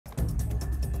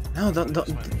No, don't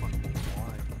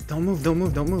move, don't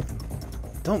move, don't move.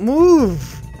 Don't move!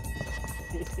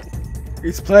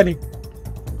 He's planning.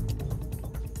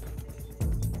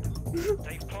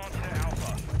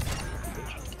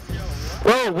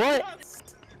 Whoa, what?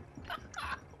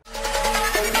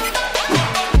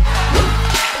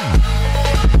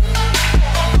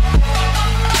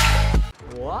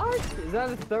 What? Is that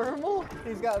a thermal?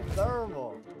 He's got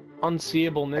thermal.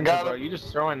 UnseeableNinja, bro. You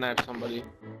just throwing that at somebody.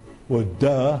 Well,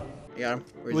 duh. You got him?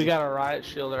 We got a Riot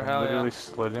shielder, hell Literally yeah.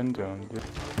 slid into him, dude.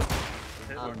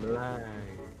 I'm blind.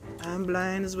 I'm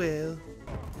blind as well.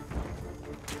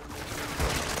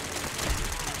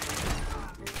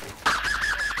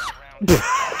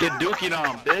 Get dookie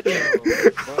on, bitch.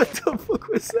 What the fuck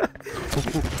was that?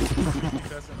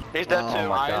 He's dead Oh too.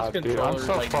 my Riot's god, dude. I'm controller's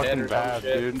so like dead fucking or some bad,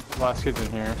 shit. dude. Last kid's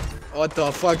in here. What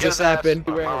the fuck Get just his ass. happened?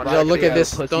 Oh, Yo, look at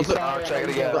this. Pussy. Don't look. Oh, check it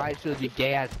again. Right shield, you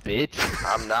gay ass bitch.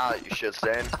 I'm not, you shit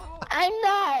stain. I'm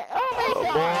not. Oh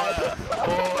my god.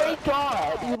 Oh my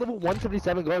god. You level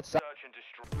 177. Go outside.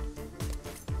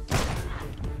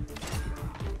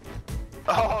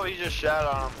 Oh, he just shot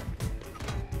on him.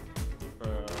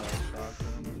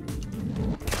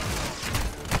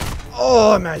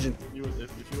 Oh, imagine.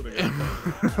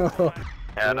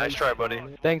 Yeah, nice try, buddy.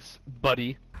 Thanks,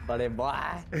 buddy. Buddy boy.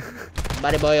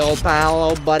 Buddy boy, old pal,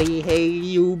 old buddy, hey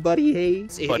you, buddy, hey.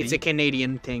 Buddy. It's a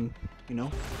Canadian thing, you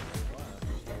know?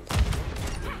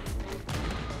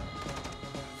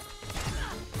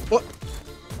 What?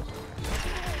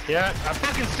 Yeah, I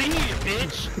fucking see you,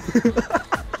 bitch.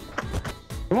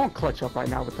 You won't clutch up right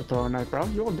now with the throwing knife, bro.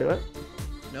 You won't do it.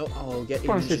 No, I'll get I you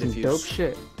want to see some dope Defuse.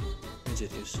 shit.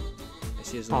 Defuse. I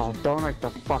see his Oh, laser. don't like the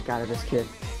fuck out of this kid.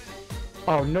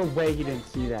 Oh, no way he didn't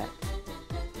see that.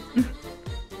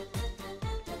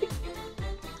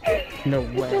 No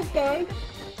way.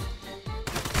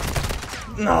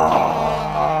 No!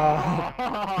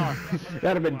 That'd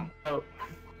have been dope.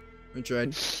 We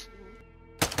tried.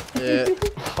 Yeah.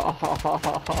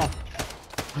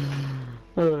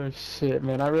 Oh shit,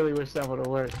 man. I really wish that would have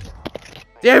worked.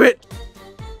 Damn it!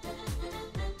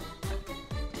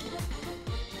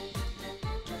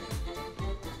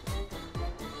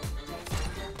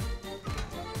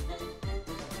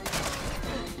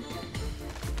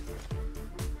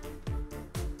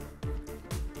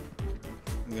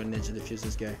 I'm gonna ninja defuse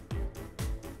this guy.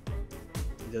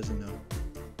 He doesn't know.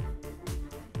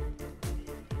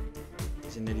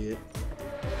 He's an idiot.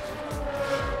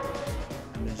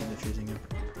 I'm ninja defusing him.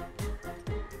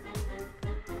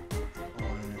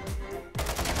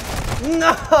 Oh,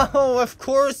 no! Of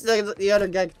course the other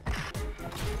guy.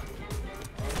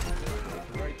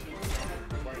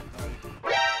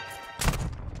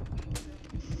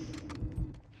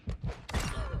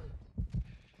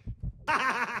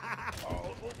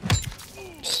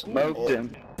 Smoked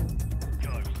him.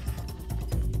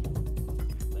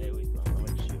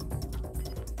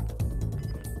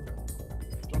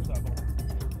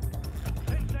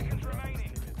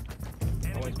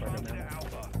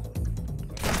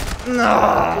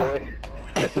 No!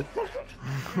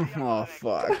 Oh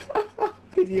fuck.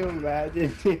 Could you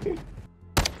imagine, dude?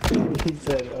 He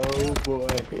said, oh boy.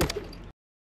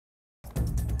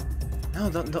 No,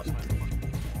 don't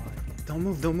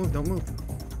move, don't move, don't move.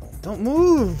 Don't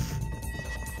move!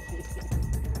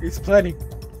 He's planning.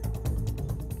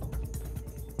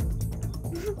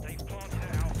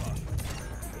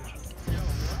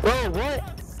 Whoa, what?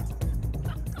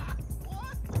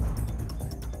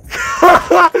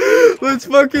 Let's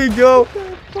fucking go!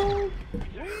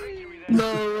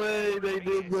 No way, they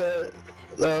did that.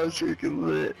 That was freaking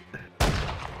lit.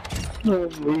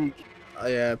 Holy. Oh,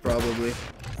 yeah, probably.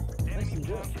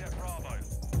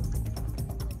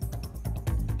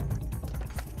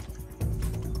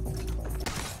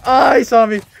 Ah, he saw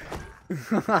me.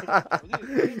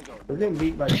 We're getting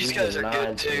beat by These guys are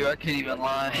good too, I can't even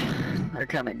lie. They're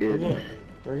kinda good.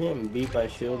 We're getting beat by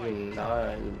shield and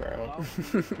 9, bro.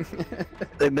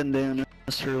 They've been doing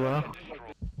this for a while.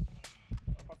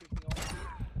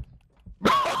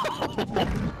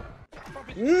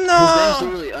 His name's No!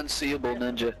 literally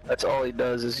UnseeableNinja. That's all he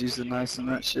does is use the knives and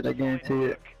that shit, I guarantee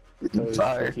it. It's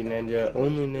fire. Funky ninja,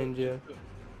 only ninja.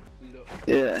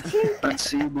 Yeah,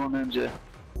 UnseeableNinja.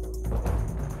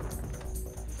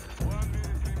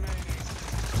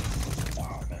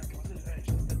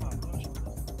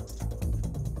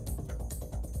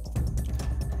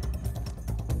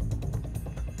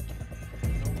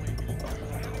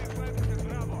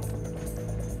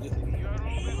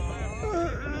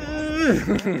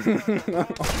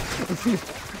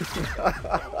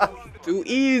 Too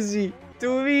easy.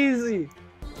 Too easy.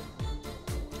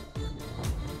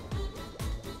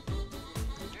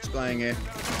 playing it.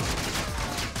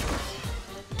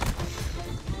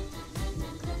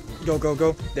 Go, go,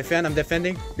 go. Defend, I'm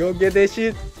defending. Go get this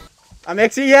shit. I'm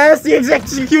yes, he's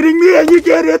executing me and you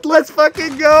get it. Let's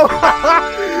fucking go.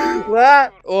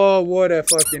 What? Oh, what a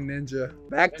fucking ninja.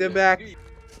 Back to back.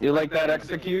 You like that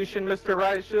execution, Mr.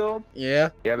 Riot Shield? Yeah.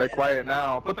 Yeah, they're quiet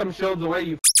now. Put them shields away,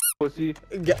 you pussy.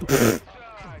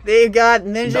 They got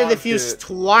Ninja Dog Defuse shit.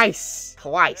 twice.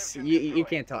 Twice. You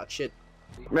can't talk shit.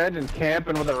 Imagine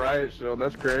camping with a Riot Shield.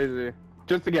 That's crazy.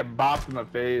 Just to get bopped in the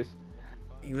face.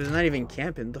 He was not even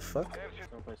camping. The fuck?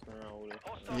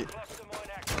 Yeah.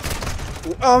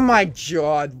 Oh my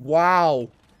god. Wow.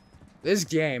 This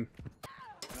game.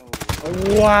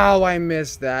 Wow, I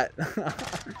missed that.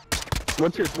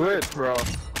 What's your Twitch, bro?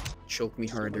 Choke me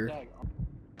harder.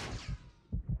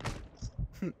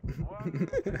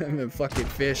 I'm a fucking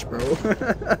fish, bro.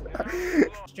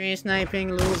 Street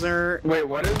sniping loser. Wait,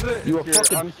 what is it? You a Your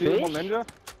fucking Unseeable fish? Ninja?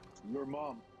 Your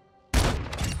mom.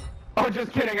 Oh,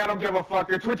 just kidding. I don't give a fuck.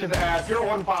 Your Twitch is ass. You're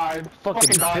 1-5.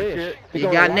 Fucking dog fish. shit.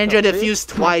 You got Ninja Defuse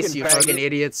twice, you Fucking fucking faggot.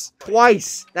 idiots.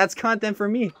 Twice. That's content for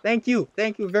me. Thank you.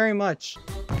 Thank you very much.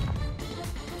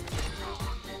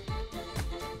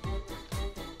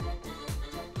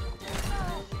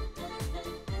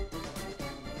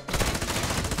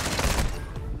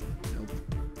 Nope.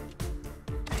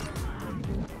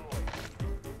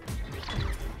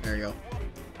 There you go.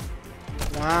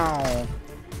 Wow.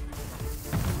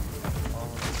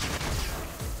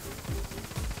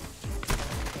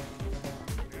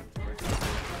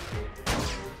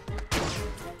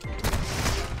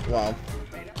 Wow.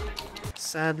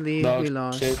 Sadly, Dog we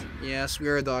lost. shit. Yes, we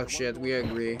are dog shit. We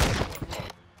agree.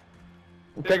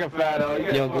 Take a fat L.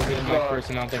 You Yo, guys go get my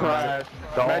person, I don't think trash.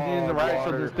 Imagine using the Riot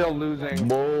Shield and still losing.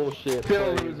 Bullshit.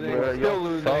 Still please, losing. bro. Still Yo,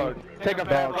 losing. fuck. Take a Dog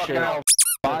fat fucking shit. L.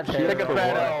 Take a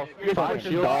fat L. Your Twitch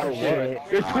is dog shit.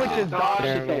 Your Twitch is dog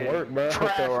Damn, shit. don't work, bro.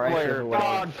 Trash Put the right player. shit away.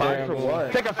 Dog Fine shit. for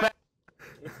what? Take a fat.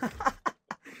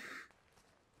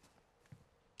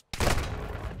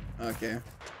 Okay.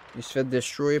 You said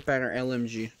destroy para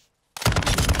LMG.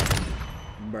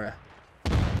 Bruh.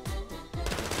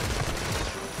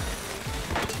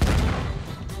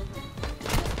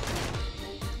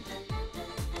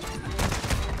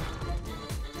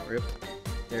 Rip.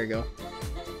 There you go.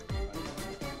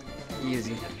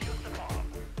 Easy.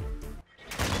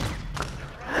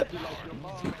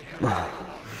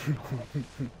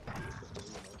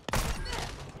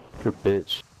 Good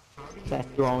bitch. That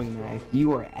throwing knife.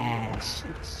 You are ass.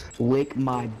 Lick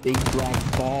my big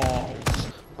black balls.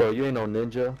 Bro, you ain't no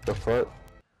ninja. The fuck?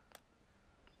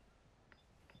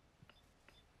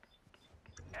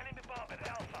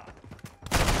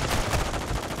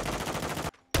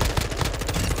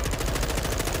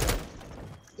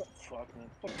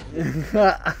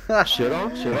 Shit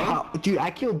on? Shit on? Dude, I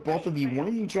killed both of you. One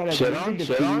of you tried to Shit on? Shit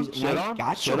on? defuse, Shit and I on?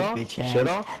 got Shit your on? bitch ass. Shit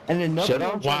on? And another Shit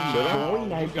one on? tried to Wow. throwing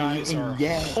knife You guys me, are and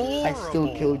yes, I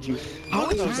still killed you. How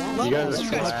is that? You guys are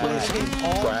You guys play this game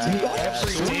all every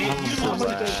day. You How much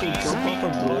guys can are jump off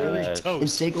a bridge and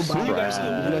toast. say goodbye? You guys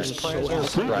are the worst players I've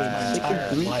played my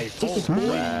entire life.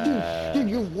 Dude,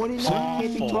 you're 1-9.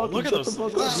 Can't be talking. Look at Shut those. the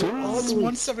fuck up. You're ugly.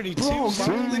 172. Bro, My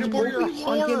leaderboard, you're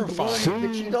horrifying.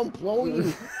 Bitch, you don't blow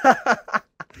you.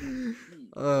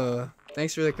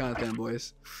 Thanks for the content,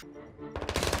 boys.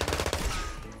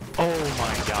 Oh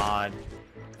my god.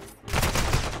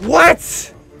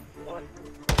 What?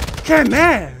 Come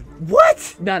on.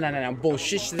 What? No.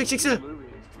 Bullshit.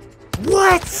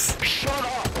 What? Shut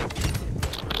up.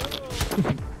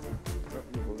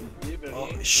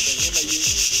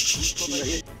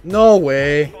 Shh. No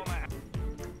way.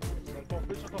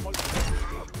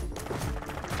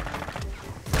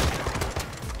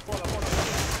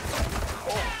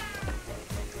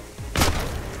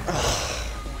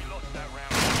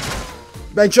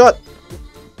 Bad shot.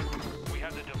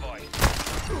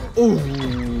 Ooh.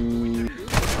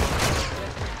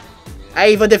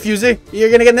 Hey, for defusing,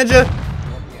 you're gonna get ninja.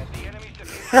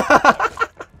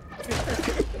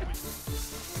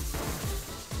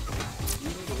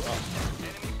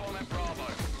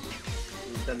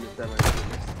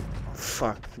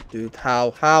 Fuck, dude.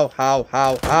 How?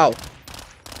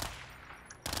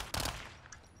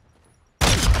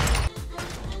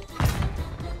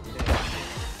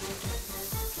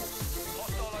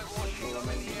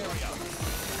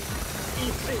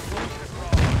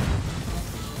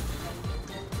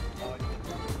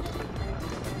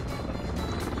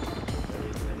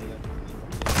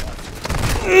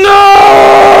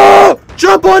 No!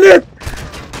 Jump on it!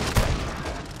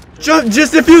 Jump,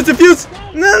 just defuse!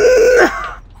 No!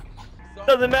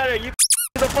 Doesn't matter. You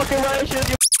the fucking Riot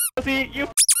Shield. You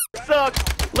suck.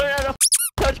 Learn how to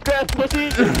touch That's what he.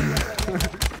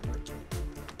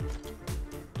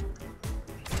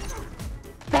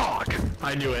 Fuck!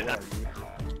 I knew it.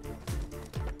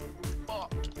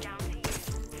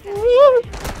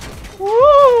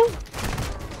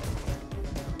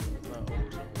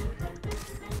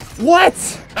 What?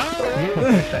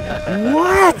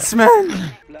 What,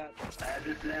 man?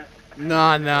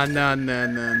 No.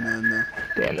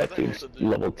 Damn, that dude's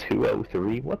level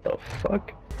 203. What the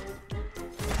fuck?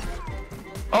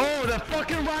 Oh, the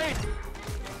fucking right!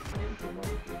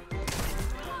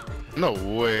 No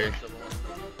way.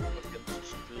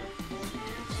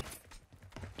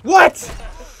 What?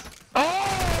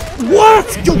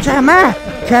 What? Yo, come here!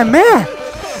 Come here!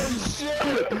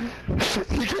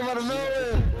 You came out of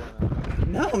nowhere.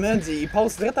 Non, man, il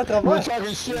passe direct à We're travers.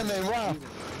 talking shit, man. Wow.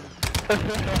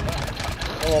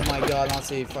 Oh my god, non,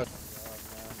 c'est fuck.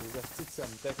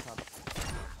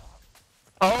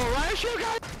 Oh, right, you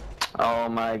guys. Oh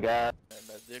my god.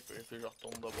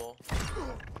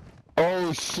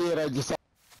 Oh shit! I just.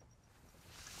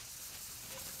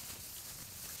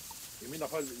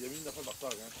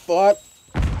 Fuck.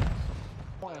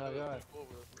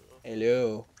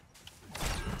 Hello.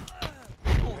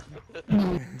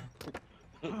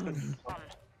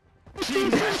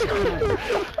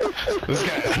 This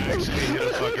guy actually hit a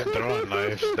fucking throwing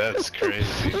knife. That's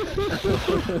crazy.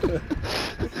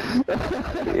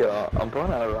 Yo, I'm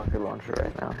throwing out a rocket launcher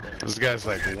right now. This guy's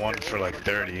like 1 for like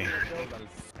 30.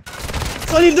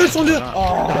 Oh, les deux sont deux.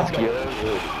 Oh.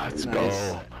 Let's go.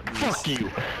 Fuck you.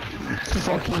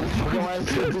 Fuck you.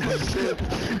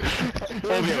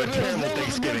 Hope you have a terrible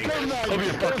Thanksgiving. Hope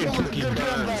you fucking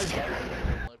burns.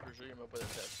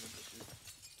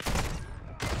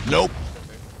 Nope.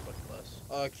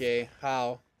 Okay,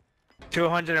 how?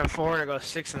 204 to go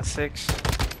 6 and 6.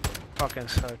 Fucking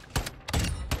suck.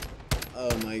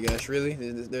 Oh my gosh, really?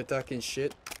 They're talking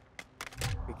shit?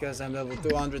 Because I'm level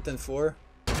 204?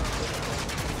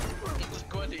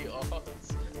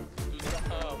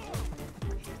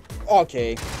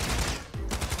 Okay.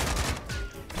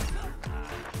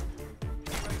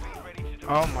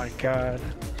 Oh my god.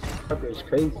 It's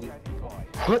crazy.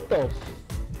 What the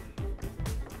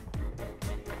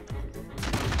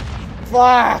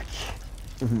Fuck!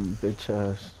 bitch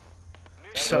ass.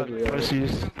 Suck,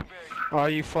 pussies. Oh,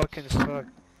 you fucking suck.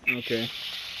 Okay.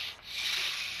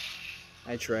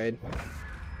 I tried.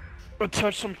 Go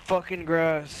touch some fucking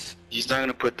grass. He's not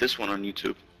gonna put this one on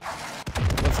YouTube.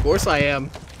 Of course I am.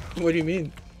 What do you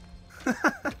mean?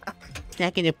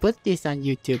 Not gonna put this on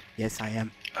YouTube. Yes, I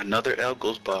am. Another L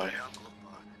goes by.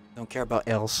 Don't care about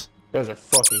L's. You guys are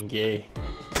fucking gay.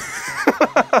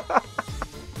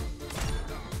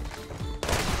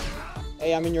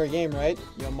 Hey, I'm in your game, right?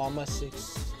 Yo, mama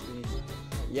 6.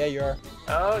 Yeah, you are.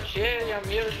 Oh shit, you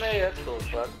muted me. That's cool,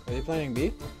 fuck. Are you playing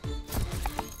B?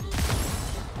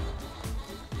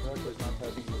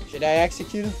 Should I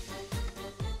execute him?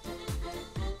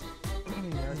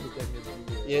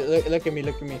 Yeah, look at me,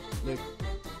 look. Hey.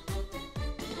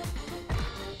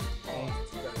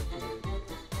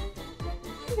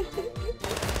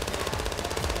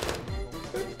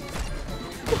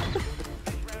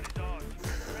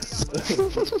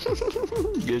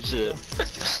 Good shit.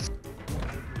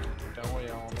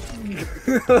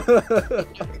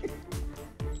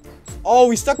 Oh,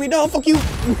 he stuck me down. Fuck you.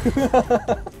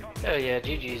 Oh yeah,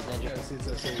 GG's Ninja.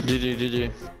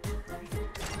 GG.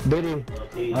 Biddy.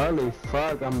 Holy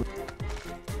fuck, I'm.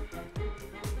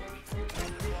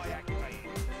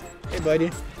 Hey,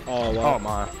 buddy. Oh wow. Oh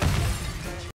my.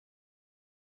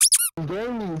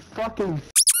 Gaming fucking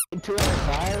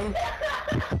 205.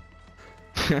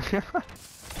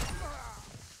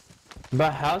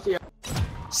 But how's your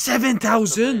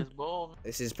 7,000.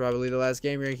 This is probably the last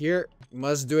game right here.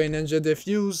 Must do a ninja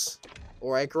defuse,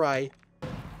 or I cry.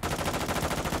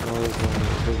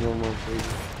 there's no more food.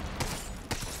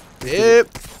 Yep.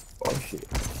 Oh shit.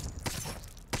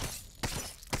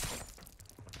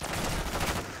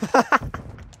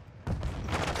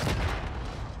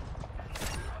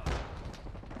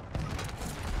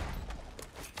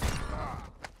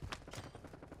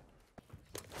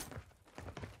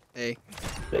 Hey.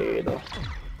 There you go.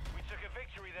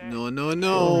 No.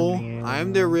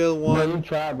 I'm the real No, one. you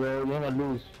try, bro. You're gonna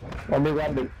lose. Let me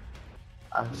grab it.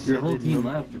 Your whole team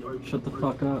left. Shut the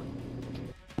fuck up.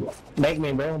 Make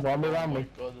me, bro. Bomb me around me.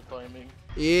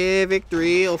 Yeah,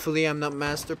 victory. Hopefully I'm not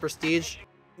master prestige.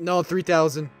 No,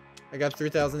 3,000. I got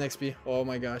 3,000 XP. Oh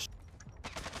my gosh.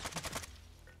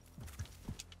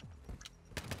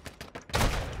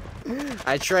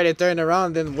 I tried to turn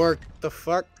around, didn't work. The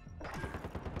fuck?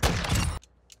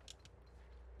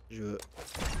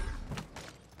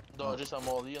 Non, juste à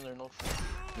Morley, on a un autre.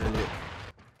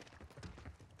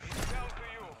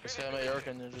 C'est meilleur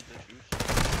qu'un Ninja Defuse.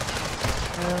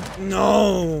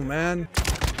 No, man.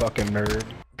 Fucking nerd.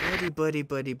 Buddy.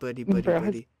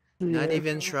 Not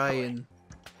even trying.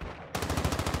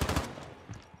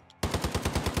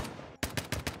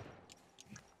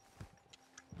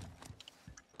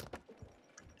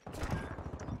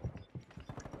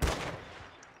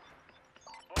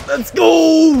 Let's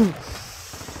go!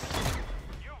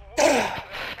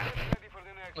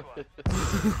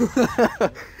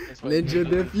 Ninja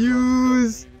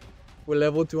Defuse! We're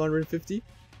level 250.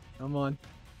 Come on.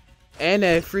 And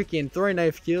a freaking throwing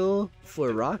knife kill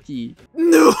for Rocky.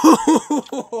 No!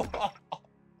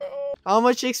 How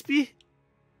much XP?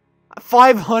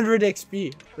 500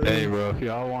 XP. Hey bro, if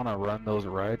y'all wanna run those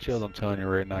riot shields, I'm telling you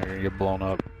right now, you're gonna get blown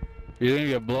up. You're gonna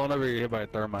get blown up or you're gonna get hit by a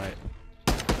thermite.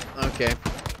 Okay.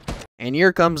 And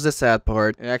here comes the sad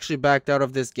part. I actually backed out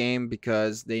of this game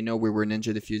because they know we were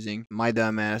ninja defusing. My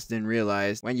dumbass didn't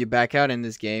realize when you back out in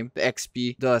this game, the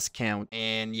XP does count.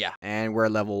 And yeah, and we're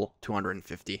level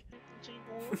 250.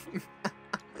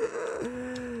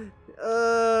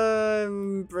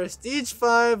 Prestige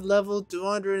 5, level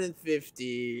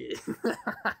 250.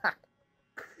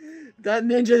 That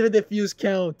ninja defuse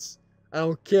counts. I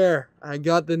don't care. I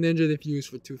got the ninja defuse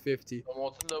for 250.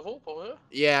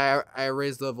 Yeah, I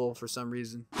raised level for some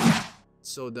reason.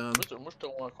 So dumb. Moi, je te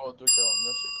vois encore 2,49,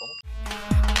 c'est con.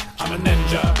 I'm a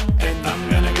ninja, and I'm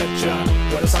gonna get ya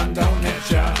where the sun don't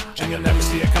hit ya, and you'll never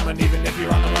see it coming. Even if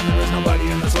you're on the run, there is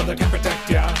nobody in this world that can protect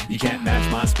ya. You can't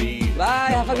match my speed.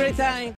 Bye, have a great time.